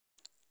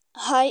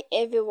Hi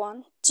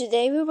everyone,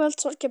 today we will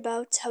talk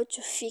about how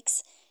to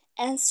fix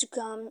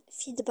Instagram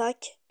feedback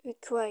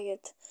required.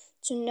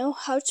 To know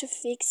how to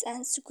fix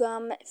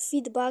Instagram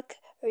feedback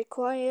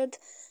required,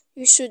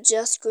 you should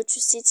just go to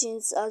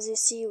settings. As you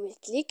see, you will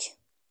click.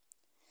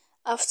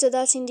 After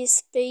that, in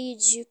this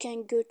page you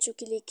can go to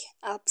click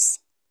apps,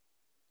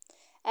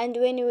 and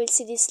when you will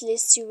see this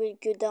list you will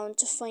go down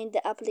to find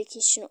the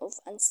application of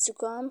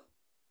Instagram.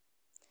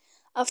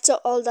 After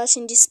all that,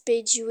 in this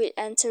page you will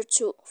enter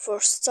to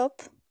for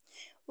stop.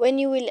 When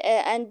you will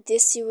end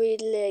this, you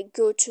will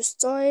go to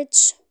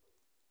storage.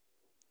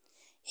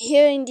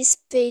 Here in this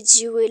page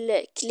you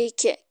will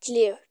click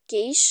clear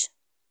cache,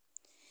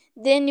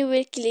 then you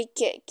will click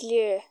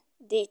clear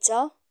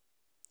data,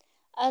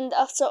 and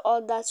after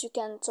all that you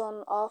can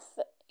turn off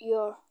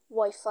your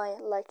Wi-Fi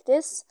like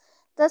this.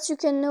 That you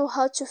can know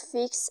how to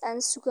fix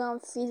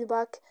Instagram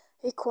feedback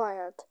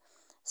required.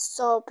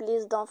 So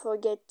please don't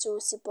forget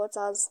to support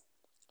us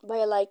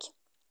by like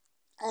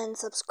and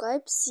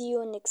subscribe. See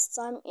you next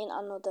time in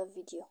another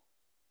video.